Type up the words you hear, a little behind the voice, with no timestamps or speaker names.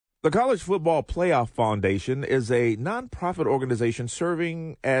The College Football Playoff Foundation is a nonprofit organization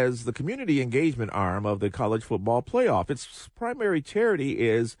serving as the community engagement arm of the College Football Playoff. Its primary charity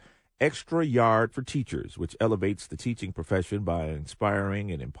is Extra Yard for Teachers, which elevates the teaching profession by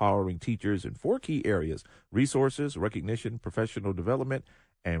inspiring and empowering teachers in four key areas: resources, recognition, professional development,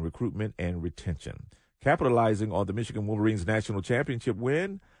 and recruitment and retention. Capitalizing on the Michigan Wolverines national championship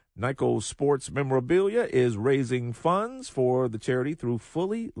win, Nicko Sports Memorabilia is raising funds for the charity through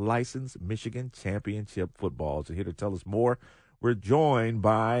fully licensed Michigan championship footballs. And here to tell us more, we're joined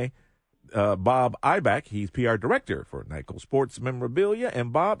by Bob Ibach. He's PR director for Nicko Sports Memorabilia.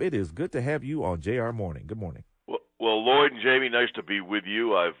 And Bob, it is good to have you on JR Morning. Good morning. Well, Lloyd and Jamie, nice to be with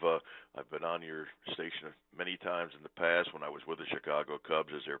you. I've been on your station many times in the past when I was with the Chicago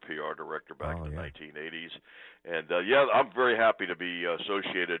Cubs as their PR director back in the 1980s. And, I'm very happy to be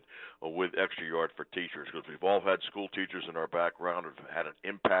associated with Extra Yard for Teachers because we've all had school teachers in our background who've had an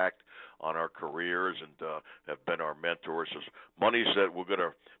impact on our careers and have been our mentors. So monies that we're going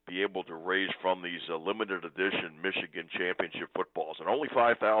to be able to raise from these limited edition Michigan championship footballs. And only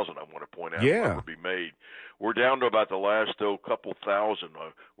 5,000, I want to point out, will be made. We're down to about the last couple thousand.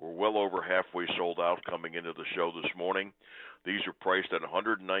 We're well over halfway sold out coming into the show this morning. These are priced at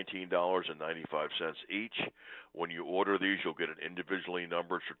 $119.95 each. When you order these, you'll get an individually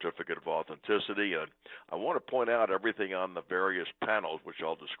numbered certificate of authenticity. And I want to point out everything on the various panels, which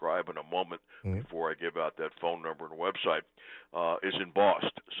I'll describe in a moment before I give out that phone number and website, is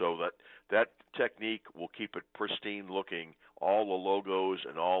embossed. So that technique will keep it pristine looking. All the logos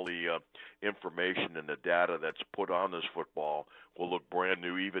and all the information and the data that's put on this football will look brand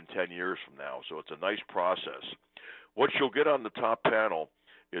new even 10 years from now. So it's a nice process. What you'll get on the top panel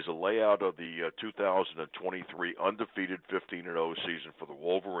is a layout of the 2023 undefeated 15-0 season for the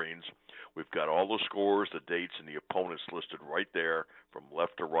Wolverines. We've got all the scores, the dates, and the opponents listed right there from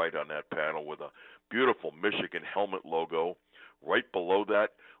left to right on that panel with a beautiful Michigan helmet logo. Right below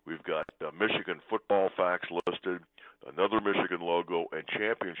that, we've got Michigan football facts listed, another Michigan logo, and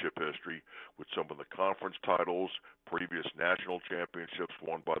championship history with some of the conference titles, previous national championships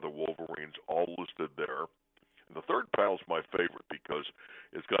won by the Wolverines, all listed there. And the third panel is my favorite because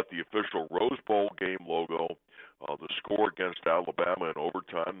it's got the official Rose Bowl game logo, the score against Alabama in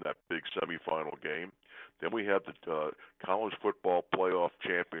overtime, that big semifinal game. Then we have the College Football Playoff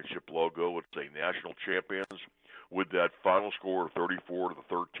Championship logo. It's a national champions with that final score of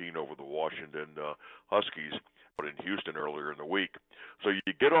 34-13 over the Washington Huskies, but in Houston earlier in the week. So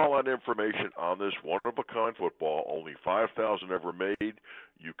you get all that information on this one-of-a-kind football, only 5,000 ever made.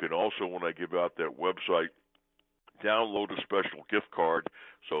 You can also, when I give out that website, download a special gift card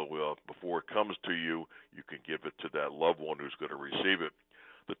so before it comes to you, you can give it to that loved one who's going to receive it.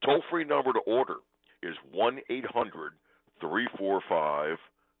 The toll-free number to order is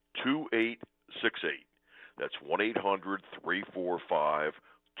 1-800-345-2868. That's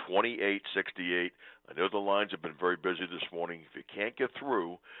 1-800-345-2868. I know the lines have been very busy this morning. If you can't get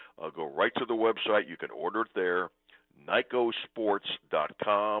through, go right to the website. You can order it there,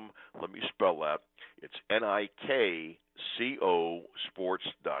 NickoSports.com. Let me spell that. It's NIKCO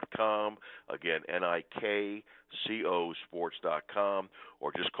Sports.com. Again, NIKCO Sports.com.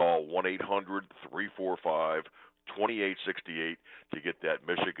 Or just call 1-800-345-2868 to get that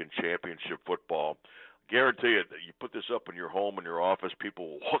Michigan championship football. Guarantee it, you put this up in your home, in your office, people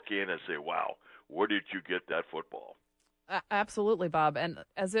will hook in and say, wow, where did you get that football? Absolutely, Bob. And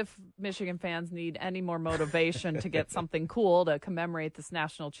as if Michigan fans need any more motivation to get something cool to commemorate this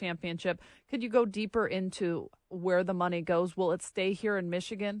national championship, could you go deeper into where the money goes? Will it stay here in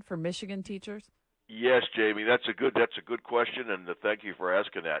Michigan for Michigan teachers? Yes, Jamie, that's a good question, and thank you for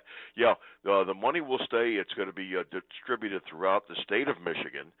asking that. Yeah, the money will stay. It's going to be distributed throughout the state of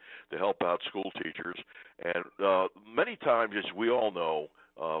Michigan to help out school teachers. And many times, as we all know,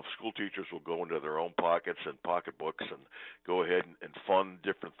 school teachers will go into their own pockets and pocketbooks and go ahead and fund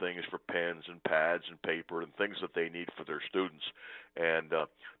different things for pens and pads and paper and things that they need for their students. And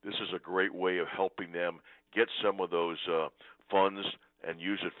this is a great way of helping them get some of those funds and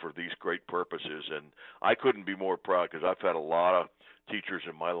use it for these great purposes. And I couldn't be more proud because I've had a lot of teachers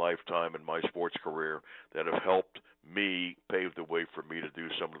in my lifetime and my sports career that have helped me pave the way for me to do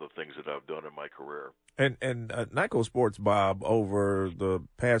some of the things that I've done in my career. And Nicko Sports, Bob, over the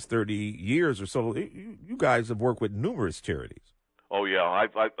past 30 years or so, you guys have worked with numerous charities. Oh, yeah. I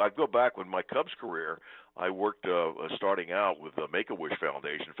go back with my Cubs career. I worked starting out with the Make-A-Wish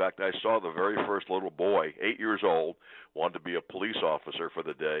Foundation. In fact, I saw the very first little boy, 8 years old, wanted to be a police officer for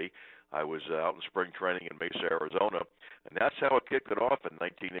the day. I was out in spring training in Mesa, Arizona, and that's how it kicked it off in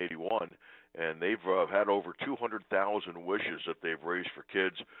 1981. and they've had over 200,000 wishes that they've raised for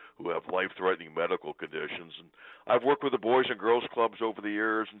kids who have life-threatening medical conditions. And I've worked with the Boys and Girls Clubs over the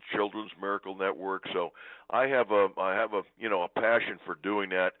years and Children's Miracle Network, so I have a passion for doing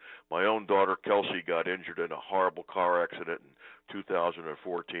that. My own daughter Kelsey got injured in a horrible car accident in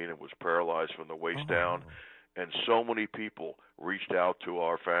 2014 and was paralyzed from the waist down. And so many people reached out to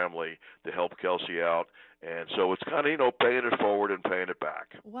our family to help Kelsey out. And so it's kind of, paying it forward and paying it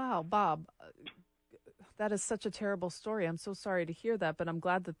back. Wow, Bob, that is such a terrible story. I'm so sorry to hear that, but I'm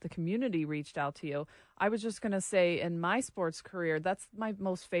glad that the community reached out to you. I was just going to say, in my sports career, that's my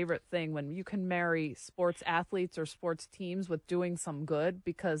most favorite thing, when you can marry sports athletes or sports teams with doing some good,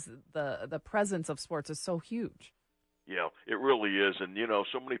 because the presence of sports is so huge. Yeah, it really is. And,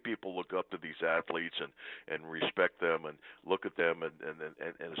 so many people look up to these athletes and respect them and look at them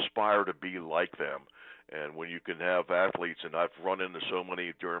and aspire to be like them. And when you can have athletes, and I've run into so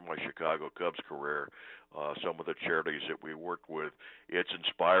many during my Chicago Cubs career, some of the charities that we work with, it's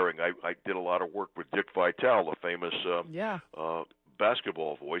inspiring. I did a lot of work with Dick Vitale, the famous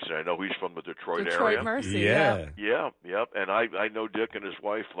basketball voice, and I know he's from the Detroit area. Mercy, yeah. And I know Dick and his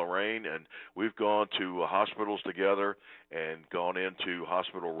wife Lorraine, and we've gone to hospitals together and gone into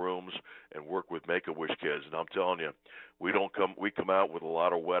hospital rooms and worked with Make-A-Wish kids. And I'm telling you, we come out with a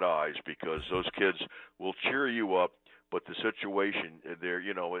lot of wet eyes, because those kids will cheer you up. But the situation there,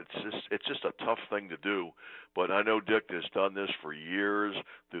 it's just a tough thing to do. But I know Dick has done this for years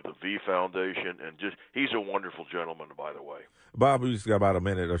through the V Foundation, and he's a wonderful gentleman, by the way. Bob, we just got about a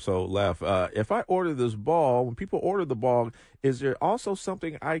minute or so left. If I order this ball, when people order the ball, is there also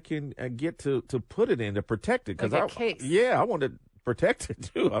something I can get to put it in to protect it? Like a case. Yeah, I want to protect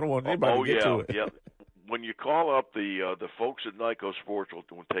it too. I don't want anybody to get to it. Yeah. When you call up the folks at Nicko Sports will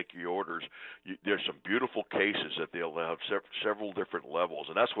take your orders, there's some beautiful cases that they'll have several different levels,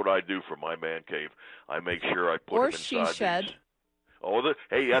 and that's what I do for my man cave. I make sure I put them inside. Or she shed.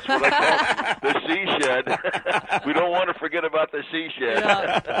 Hey, that's what I call it, the sea shed. We don't want to forget about the sea shed.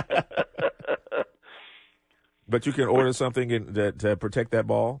 Yeah. But you can order something to protect that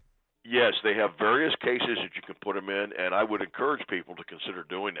ball? Yes, they have various cases that you can put them in, and I would encourage people to consider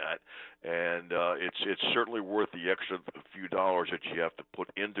doing that. And it's certainly worth the extra few dollars that you have to put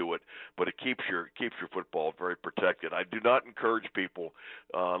into it, but it keeps your football very protected. I do not encourage people,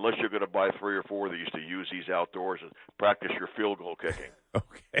 unless you're going to buy 3 or 4 of these, to use these outdoors and practice your field goal kicking.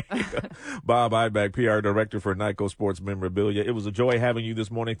 Okay. Bob Ibach, PR Director for Nicko Sports Memorabilia. It was a joy having you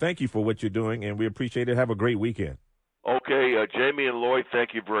this morning. Thank you for what you're doing, and we appreciate it. Have a great weekend. Okay, Jamie and Lloyd,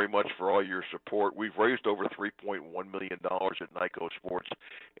 thank you very much for all your support. We've raised over $3.1 million at Nicko Sports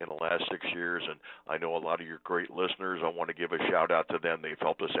in the last 6 years, and I know a lot of your great listeners. I want to give a shout-out to them. They've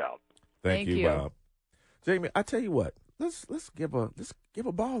helped us out. Thank you, Bob. Jamie, I tell you what, let's give a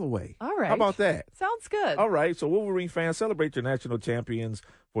ball away. All right. How about that? Sounds good. All right. So Wolverine fans, celebrate your national champions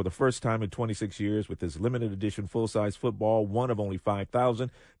for the first time in 26 years with this limited edition full-size football, one of only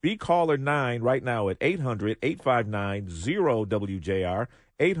 5,000. Be caller 9 right now at 800-859-0WJR,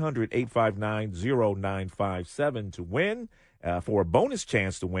 800-859-0957 to win. For a bonus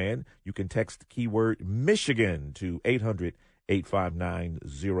chance to win, you can text the keyword Michigan to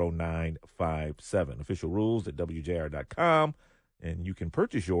 800-859-0957. Official rules at WJR.com. And you can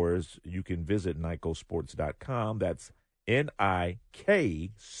purchase yours. You can visit NickoSports.com. That's NIKCO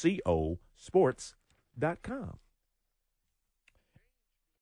Sports.com.